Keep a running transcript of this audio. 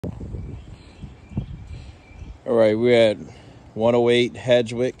All right, we're at 108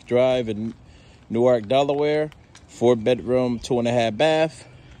 Hedgewick Drive in Newark, Delaware. 4-bedroom, 2.5 bath,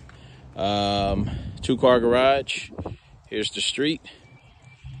 2-car garage. Here's the street.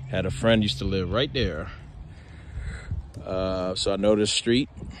 Had a friend used to live right there. So I know this street.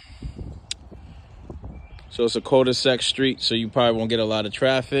 So it's a cul-de-sac street, so you probably won't get a lot of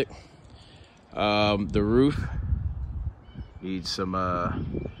traffic. The roof needs some,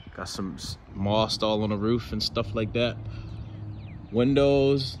 got some moss all on the roof and stuff like that.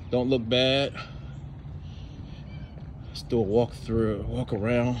 Windows don't look bad. Let's do a walk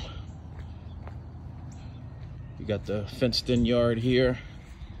around. You got the fenced in yard here.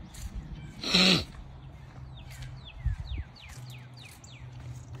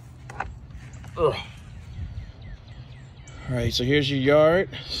 Ugh. All right, so here's your yard.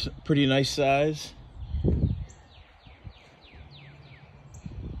 It's a pretty nice size.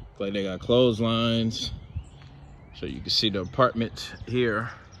 Like they got clotheslines, so you can see the apartments here.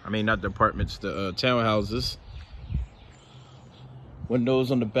 I mean, not the apartments, the townhouses.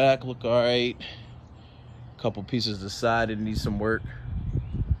 Windows on the back look all right. Couple pieces to the side that need some work.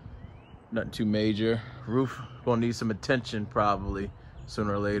 Nothing too major. Roof gonna need some attention probably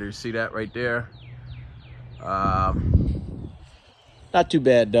sooner or later. See that right there? Not too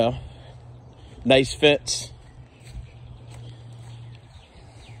bad though. Nice fence.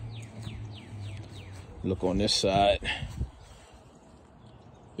 Look on this side.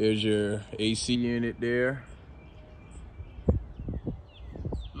 Here's your AC unit there.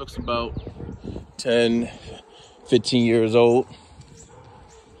 Looks about 10, 15 years old.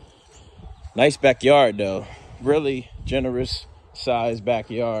 Nice backyard though. Really generous size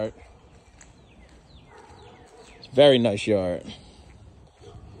backyard. It's a very nice yard.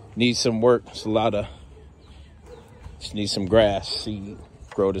 Needs some work. It's a lot of, just needs some grass. See,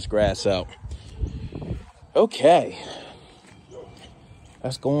 grow this grass out. Okay.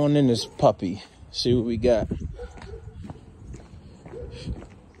 Let's go on in this puppy. See what we got.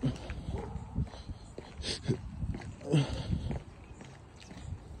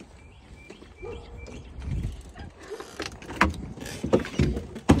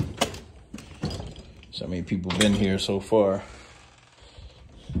 So many people been here so far.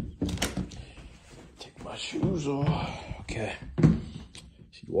 Take my shoes off. Okay. So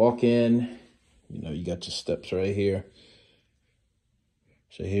you walk in, you know, you got your steps right here.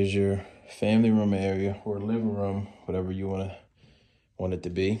 So here's your family room area or living room, whatever you want it to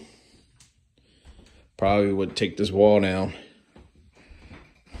be. Probably would take this wall down.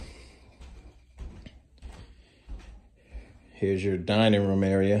 Here's your dining room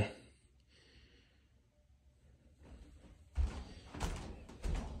area.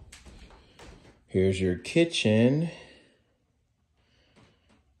 Here's your kitchen.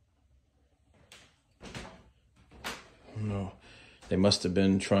 No, they must have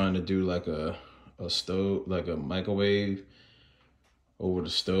been trying to do like a stove, like a microwave over the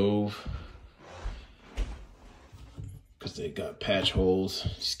stove, because they got patch holes.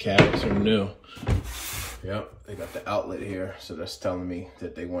 These cabinets are new. Yep, they got the outlet here, so that's telling me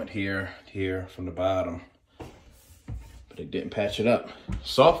that they went here from the bottom, but they didn't patch it up.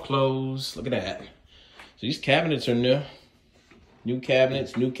 Soft close, look at that. So these cabinets are new. New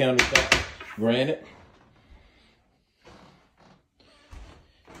cabinets, new countertop, granite.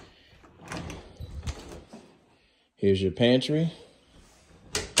 Here's your pantry.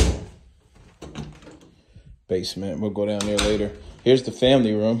 Basement, we'll go down there later. Here's the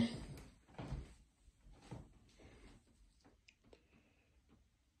family room.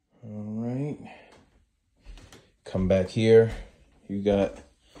 All right. Come back here. You got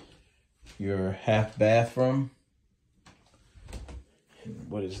your half bathroom. And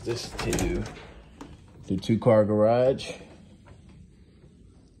what is this to do? The 2-car garage,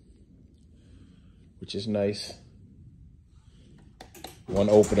 which is nice. One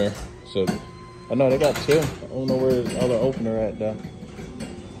opener. So, oh no, they got 2. I don't know where the other opener at though.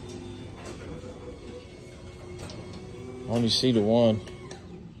 I only see the one,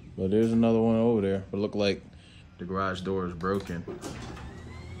 but there's another one over there. But it look like the garage door is broken,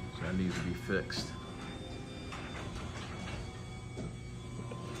 so that needs to be fixed.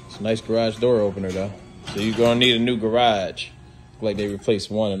 It's a nice garage door opener though. So you're gonna need a new garage. Look like they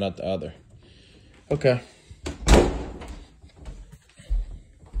replaced one and not the other. Okay.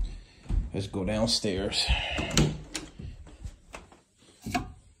 Let's go downstairs.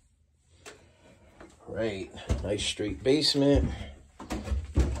 Right, nice straight basement.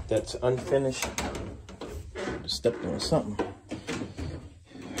 That's unfinished. Just stepped on something.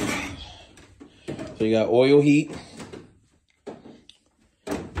 So you got oil heat.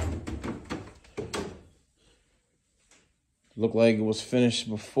 Looked like it was finished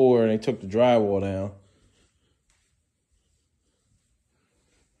before they took the drywall down.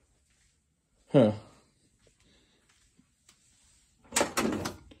 Huh.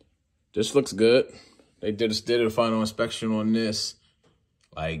 This looks good. They just did a final inspection on this.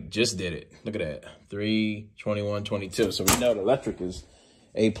 Like, just did it. Look at that. 3/21/22. So we know the electric is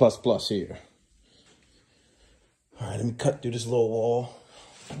A++ here. All right, let me cut through this little wall.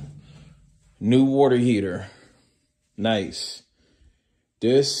 New water heater. Nice.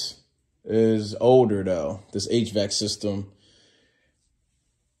 This is older, though. This HVAC system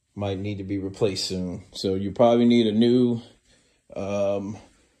might need to be replaced soon. So you probably need a new, probably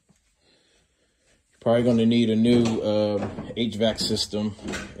going to need a new HVAC system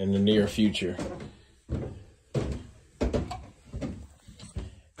in the near future.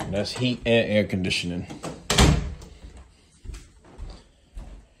 And that's heat and air conditioning.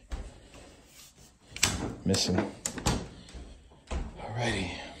 Missing.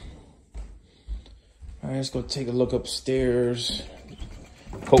 Alrighty. All right, let's go take a look upstairs.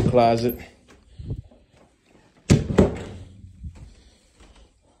 Coat closet.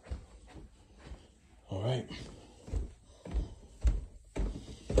 All right.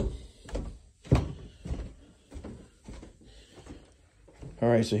 All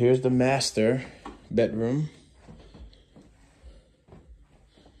right, so here's the master bedroom.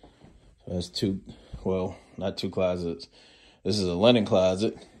 So that's two, well, not two closets. This is a linen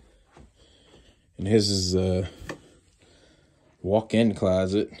closet. And his is a walk-in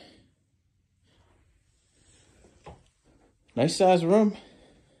closet. Nice size room.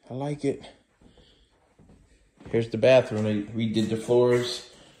 I like it. Here's the bathroom. They redid the floors,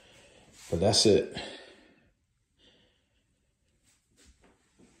 but that's it.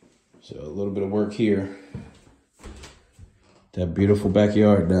 So a little bit of work here. That beautiful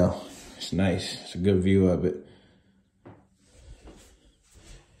backyard now. It's nice. It's a good view of it.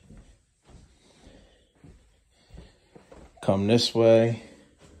 Come this way.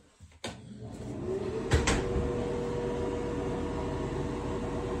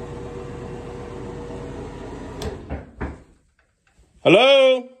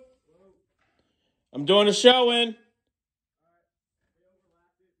 Hello? I'm doing a showing.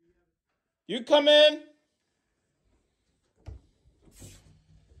 You come in.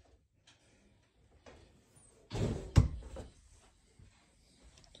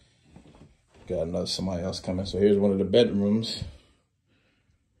 Got somebody else coming. So here's one of the bedrooms.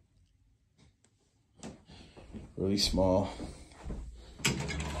 Really small.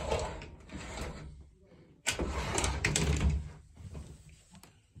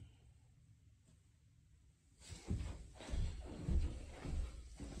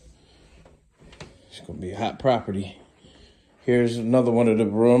 It's gonna be a hot property. Here's another one of the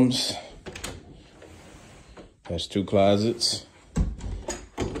rooms. Has two closets.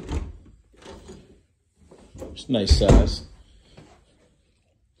 It's a nice size.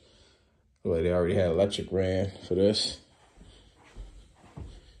 Well, they already had electric ran for this.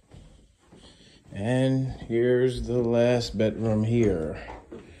 And here's the last bedroom here.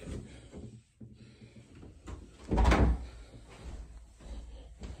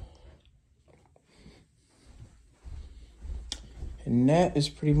 And that is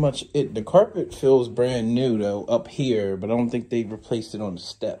pretty much it. The carpet feels brand new though up here, but I don't think they replaced it on the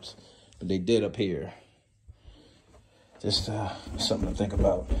steps, but they did up here. Just something to think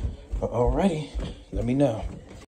about. But alrighty, let me know.